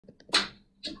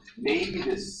maybe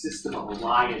this system of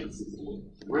alliances is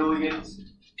brilliant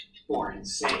or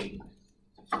insane.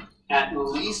 At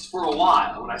least for a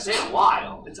while. When I say a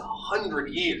while, it's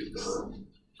 100 years.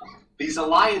 These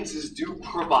alliances do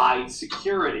provide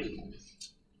security.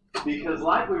 Because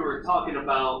like we were talking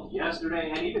about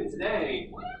yesterday and even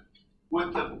today,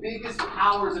 with the biggest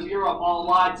powers of Europe all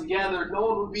allied together, no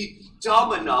one would be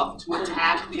dumb enough to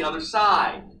attack the other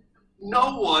side.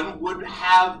 No one would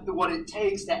have what it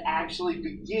takes to actually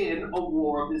begin a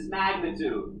war of this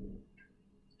magnitude.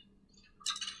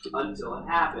 Until it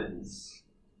happens.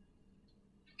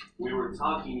 We were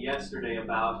talking yesterday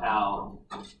about how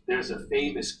there's a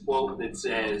famous quote that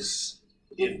says,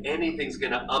 if anything's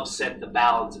going to upset the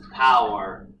balance of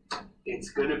power,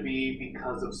 it's going to be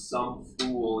because of some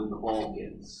fool in the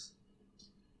Balkans.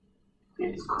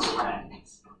 It's correct.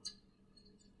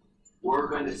 We're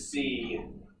going to see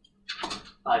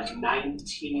a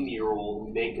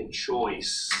 19-year-old make a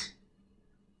choice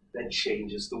that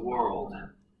changes the world.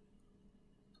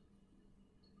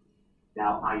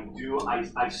 Now,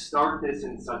 I start this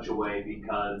in such a way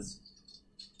because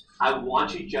I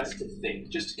want you just to think,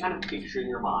 just to kind of picture in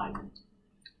your mind,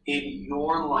 in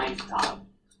your lifetime,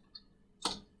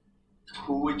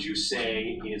 who would you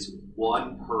say is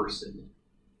one person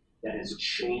that has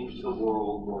changed the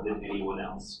world more than anyone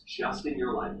else, just in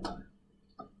your lifetime?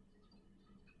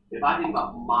 If I think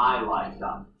about my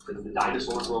lifetime, because the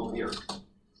dinosaurs roamed the earth,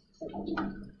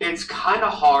 it's kind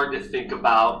of hard to think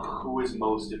about who is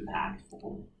most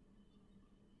impactful.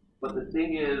 But the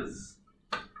thing is,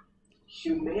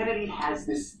 humanity has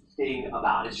this thing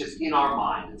about it. It's just in our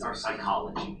mind. It's our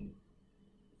psychology.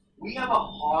 We have a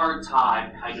hard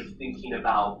time kind of thinking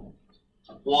about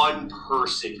one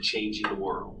person changing the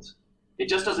world. It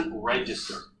just doesn't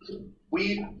register.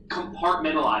 We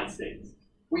compartmentalize things.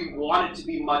 We want it to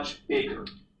be much bigger.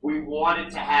 We want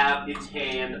it to have its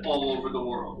hand all over the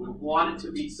world. We want it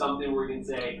to be something where we can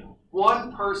say,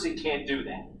 one person can't do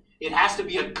that. It has to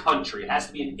be a country. It has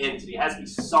to be an entity. It has to be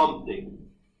something.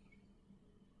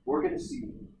 We're going to see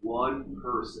one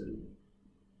person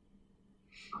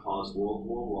cause World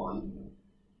War I,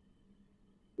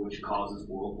 which causes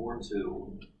World War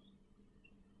II,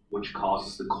 which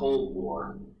causes the Cold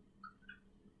War.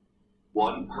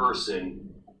 One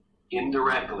person,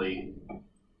 indirectly,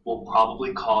 will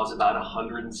probably cause about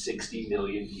 160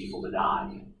 million people to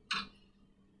die.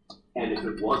 And if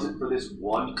it wasn't for this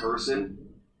one person,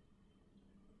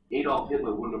 Adolf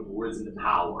Hitler wouldn't have risen to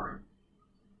power.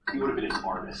 He would have been an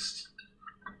artist.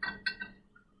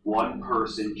 One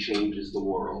person changes the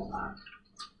world.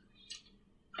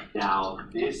 Now,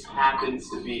 this happens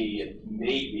to be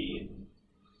maybe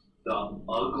the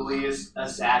ugliest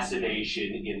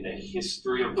assassination in the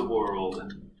history of the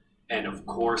world. And of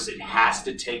course, it has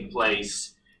to take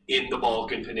place in the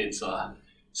Balkan Peninsula.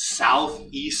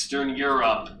 Southeastern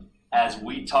Europe, as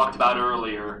we talked about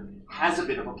earlier, has a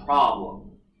bit of a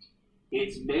problem.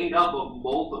 It's made up of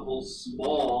multiple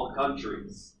small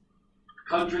countries.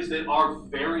 Countries that are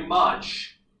very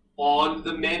much on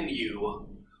the menu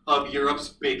of Europe's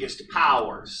biggest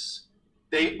powers.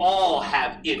 They all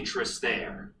have interests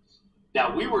there.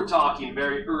 Now, we were talking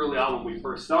very early on when we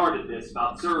first started this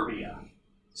about Serbia.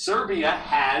 Serbia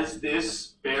has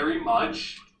this very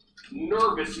much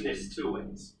nervousness to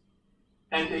it.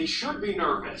 And they should be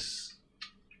nervous.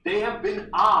 They have been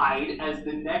eyed as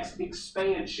the next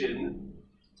expansion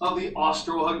of the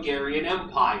Austro-Hungarian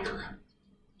Empire.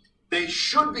 They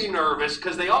should be nervous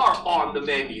because they are on the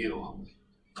menu.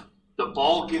 The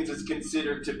Balkans is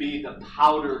considered to be the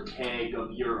powder keg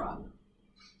of Europe,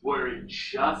 where it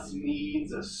just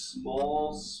needs a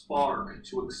small spark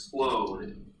to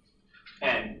explode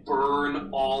and burn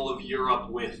all of Europe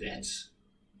with it.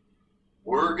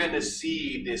 We're going to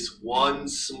see this one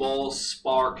small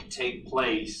spark take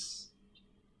place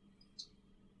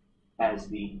as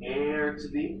the heir to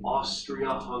the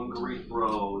Austria-Hungary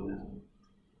throne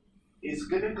is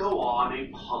going to go on a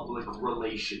public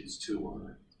relations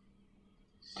tour.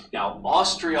 Now,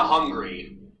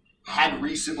 Austria-Hungary had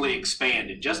recently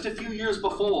expanded. Just a few years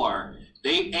before,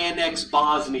 they annexed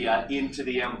Bosnia into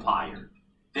the empire.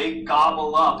 They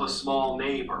gobble up a small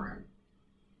neighbor.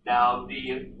 Now,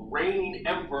 the reigning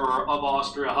emperor of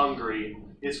Austria-Hungary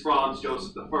is Franz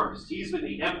Joseph I. He's been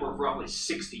the emperor for roughly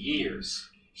 60 years.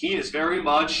 He is very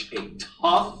much a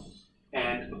tough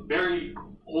and very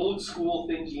old-school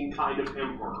thinking kind of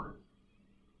emperor.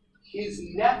 His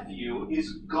nephew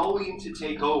is going to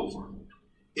take over.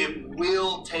 It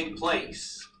will take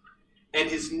place. And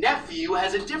his nephew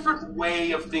has a different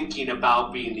way of thinking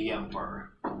about being the emperor.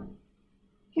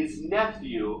 His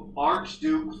nephew,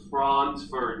 Archduke Franz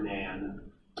Ferdinand,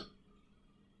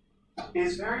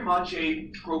 is very much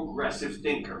a progressive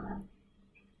thinker.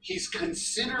 He's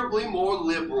considerably more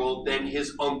liberal than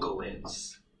his uncle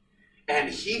is. And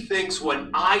he thinks when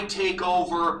I take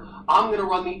over, I'm going to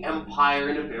run the empire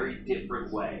in a very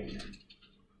different way.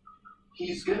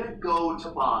 He's going to go to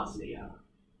Bosnia.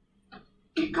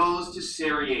 He goes to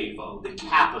Sarajevo, the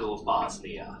capital of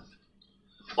Bosnia,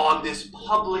 on this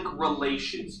public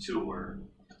relations tour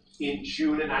in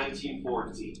June of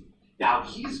 1914. Now,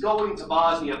 he's going to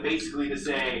Bosnia basically to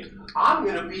say, I'm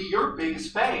going to be your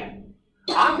biggest fan.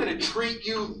 I'm going to treat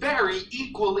you very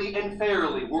equally and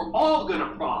fairly. We're all going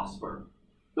to prosper.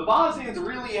 The Bosnians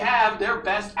really have their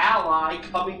best ally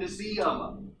coming to see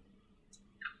them.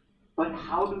 But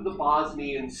how do the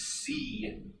Bosnians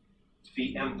see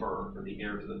the emperor, or the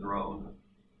heir to the throne?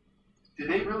 Do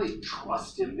they really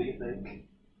trust him, do you think?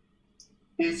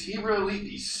 Is he really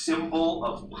the symbol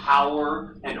of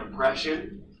power and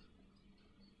oppression?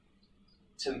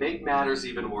 To make matters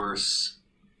even worse,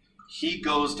 he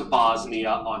goes to Bosnia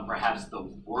on perhaps the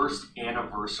worst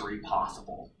anniversary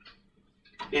possible.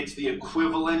 It's the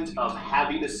equivalent of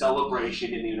having a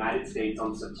celebration in the United States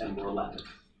on September 11th.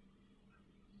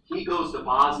 He goes to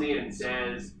Bosnia and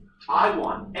says, I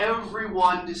want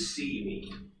everyone to see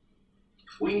me.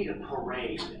 We need a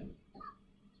parade.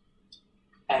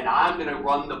 And I'm going to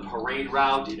run the parade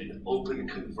route in an open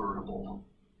convertible.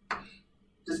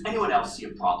 Does anyone else see a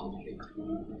problem here?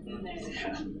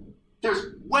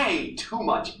 There's way too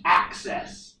much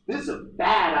access. This is a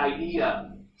bad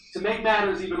idea. To make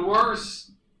matters even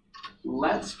worse,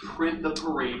 let's print the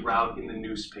parade route in the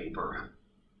newspaper.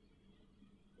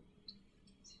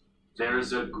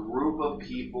 There's a group of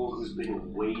people who's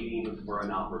been waiting for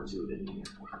an opportunity.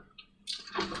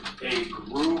 A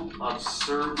group of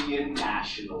Serbian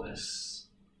nationalists,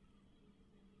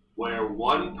 where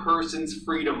one person's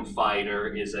freedom fighter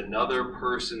is another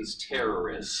person's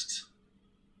terrorist.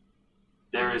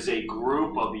 There is a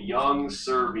group of young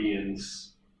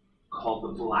Serbians called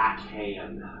the Black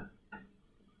Hand,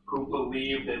 who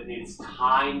believe that it's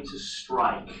time to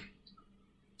strike,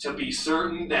 to be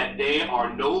certain that they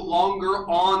are no longer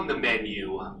on the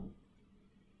menu.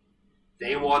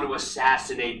 They want to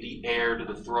assassinate the heir to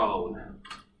the throne.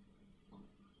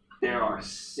 There are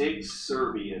 6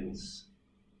 Serbians,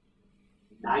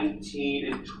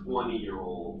 19 and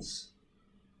 20-year-olds,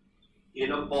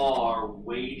 in a bar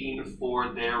waiting for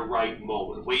their right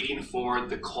moment, waiting for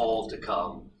the call to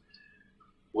come.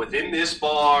 Within this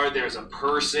bar, there's a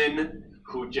person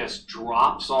who just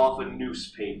drops off a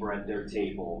newspaper at their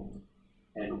table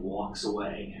and walks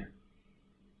away.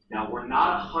 Now, we're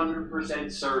not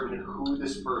 100% certain who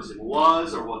this person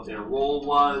was or what their role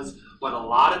was, but a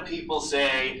lot of people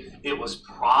say it was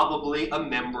probably a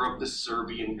member of the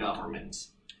Serbian government,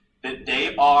 that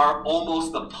they are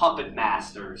almost the puppet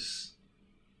masters,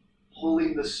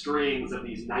 pulling the strings of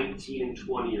these 19 and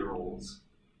 20-year-olds.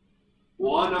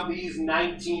 One of these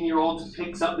 19-year-olds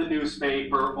picks up the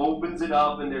newspaper, opens it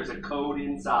up, and there's a code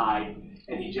inside,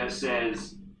 and he just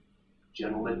says,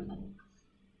 gentlemen,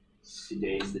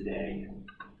 today's the day.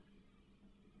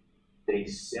 They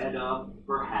set up,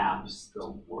 perhaps,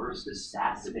 the worst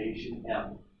assassination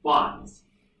ever. But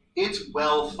it's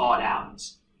well thought out.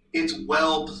 It's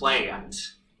well planned.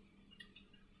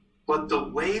 But the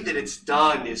way that it's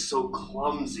done is so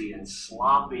clumsy and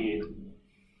sloppy.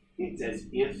 It's as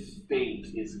if fate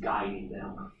is guiding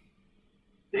them.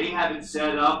 They have it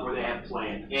set up where they have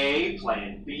plan A,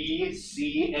 plan B,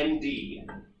 C, and D.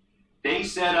 They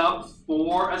set up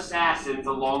 4 assassins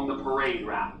along the parade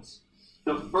routes.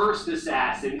 The first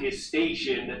assassin is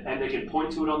stationed, and they can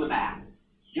point to it on the map.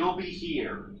 You'll be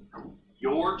here.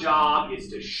 Your job is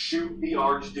to shoot the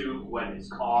Archduke when his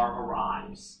car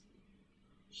arrives.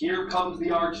 Here comes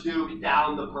the Archduke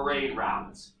down the parade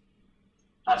route.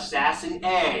 Assassin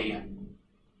A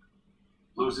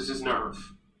loses his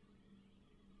nerve.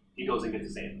 He goes and gets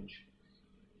a sandwich.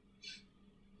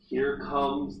 Here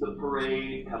comes the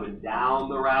parade coming down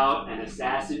the route, and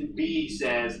Assassin B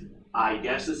says, I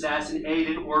guess Assassin A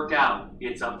didn't work out.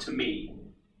 It's up to me.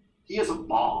 He has a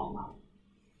bomb.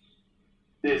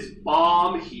 This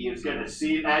bomb, he is going to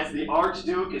see as the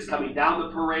Archduke is coming down the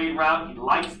parade route. He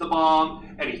lights the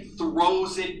bomb, and he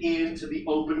throws it into the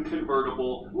open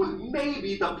convertible with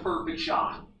maybe the perfect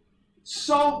shot.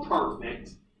 So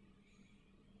perfect,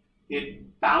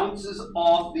 it bounces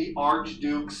off the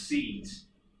Archduke's seat,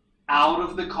 out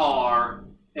of the car,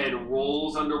 and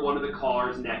rolls under one of the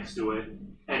cars next to it,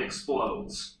 and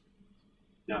explodes.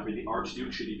 Now, for the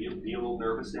Archduke, should he be a little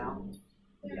nervous now?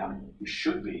 Yeah, he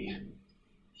should be.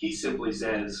 He simply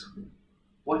says,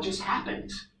 what just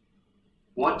happened?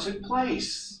 What took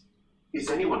place? Is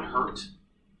anyone hurt?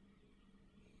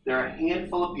 there are a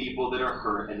handful of people that are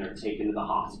hurt and they're taken to the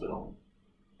hospital.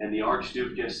 And the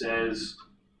Archduke just says,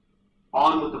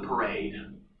 on with the parade.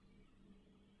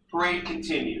 Parade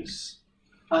continues.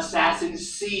 Assassin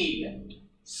C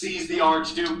sees the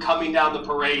Archduke coming down the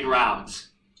parade route.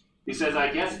 He says,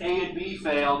 I guess A and B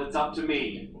failed, it's up to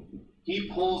me. He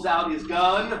pulls out his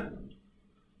gun,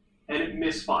 and it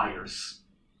misfires.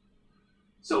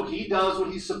 So he does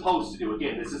what he's supposed to do.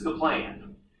 Again, this is the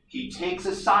plan. He takes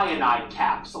a cyanide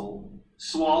capsule,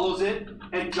 swallows it,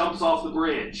 and jumps off the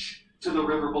bridge to the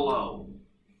river below.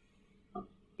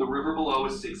 The river below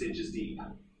is 6 inches deep.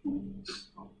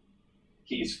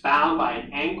 He's found by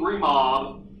an angry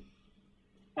mob,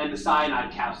 and the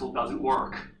cyanide capsule doesn't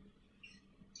work.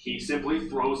 He simply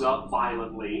throws up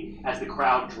violently as the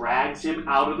crowd drags him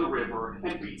out of the river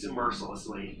and beats him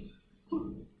mercilessly.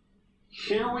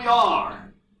 Here we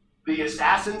are. The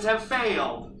assassins have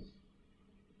failed,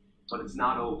 but it's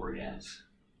not over yet.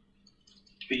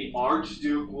 The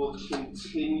Archduke will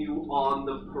continue on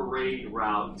the parade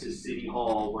route to City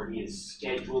Hall, where he is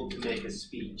scheduled to make a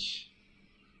speech.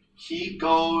 He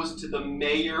goes to the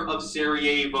mayor of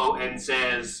Sarajevo and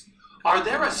says, are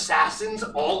there assassins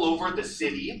all over the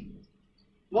city?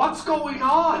 What's going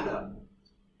on?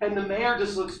 And the mayor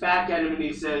just looks back at him and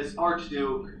he says,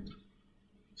 Archduke,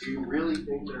 do you really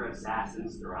think there are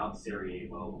assassins throughout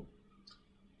Sarajevo?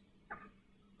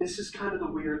 This is kind of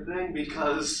the weird thing,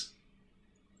 because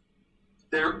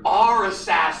there are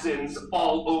assassins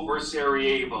all over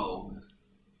Sarajevo.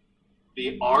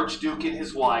 The Archduke and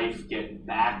his wife get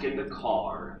back in the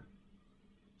car,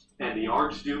 and the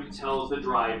Archduke tells the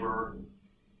driver,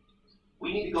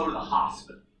 we need to go to the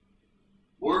hospital.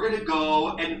 We're going to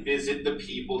go and visit the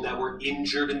people that were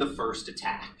injured in the first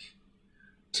attack.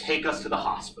 Take us to the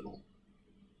hospital.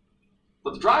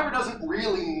 But the driver doesn't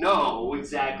really know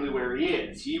exactly where he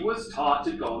is. He was taught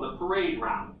to go on the parade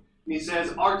route. And he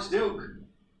says, Archduke,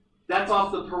 that's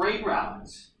off the parade route.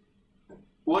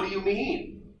 What do you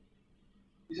mean?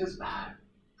 He says,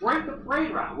 break the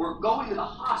parade route. We're going to the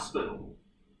hospital.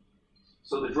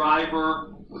 So the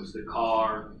driver puts the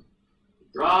car,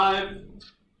 drive,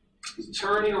 he's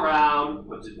turning around,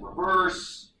 puts it in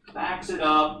reverse, backs it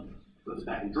up, puts it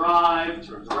back in drive,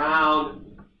 turns around,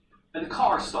 and the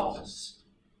car stalls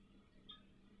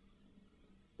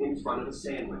in front of a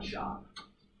sandwich shop.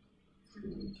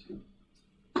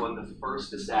 When the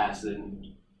first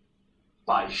assassin,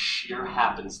 by sheer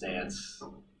happenstance,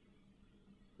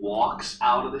 walks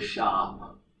out of the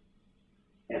shop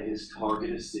and his target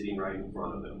is sitting right in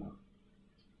front of him.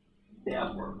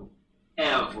 Never,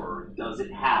 ever does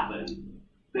it happen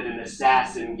that an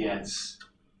assassin gets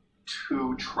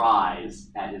 2 tries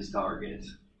at his target.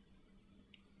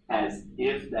 As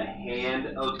if the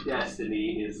hand of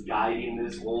destiny is guiding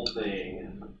this whole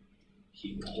thing,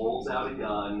 he pulls out a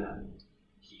gun,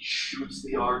 he shoots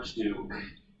the Archduke,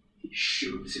 he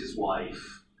shoots his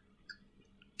wife,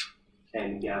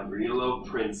 and Gavrilo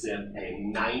Princip,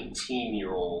 a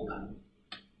 19-year-old,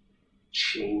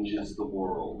 changes the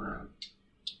world.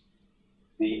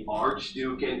 The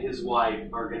Archduke and his wife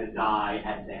are going to die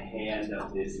at the hand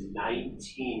of this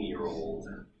 19-year-old.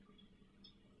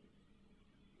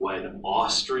 When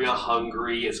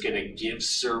Austria-Hungary is going to give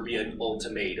Serbia an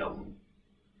ultimatum.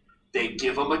 They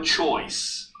give them a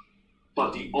choice,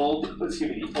 but the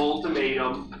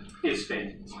ultimatum is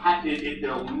fantastic.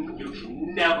 You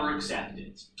can never accept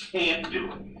it. Can't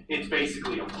do it. It's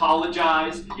basically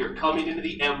apologize, you're coming into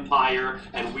the empire,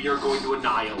 and we are going to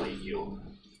annihilate you.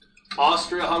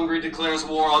 Austria-Hungary declares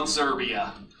war on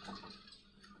Serbia.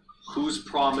 Who's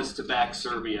promised to back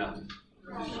Serbia?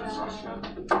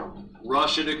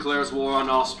 Russia declares war on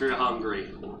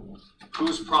Austria-Hungary.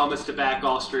 Who's promised to back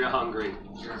Austria-Hungary?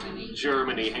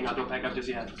 Germany. Hang on, don't back up just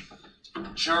yet.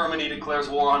 Germany declares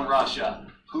war on Russia.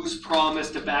 Who's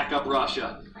promised to back up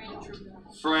Russia?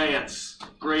 France.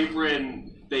 Great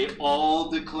Britain. They all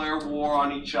declare war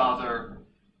on each other.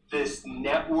 This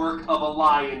network of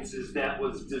alliances that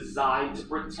was designed to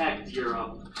protect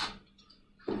Europe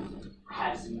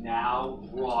has now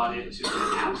brought it to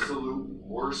the absolute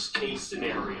worst case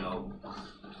scenario.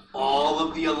 All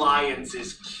of the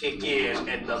alliances kick in,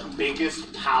 and the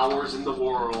biggest powers in the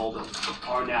world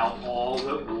are now all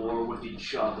at war with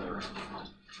each other.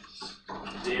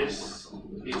 This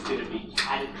is going to be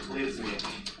cataclysmic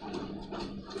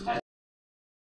as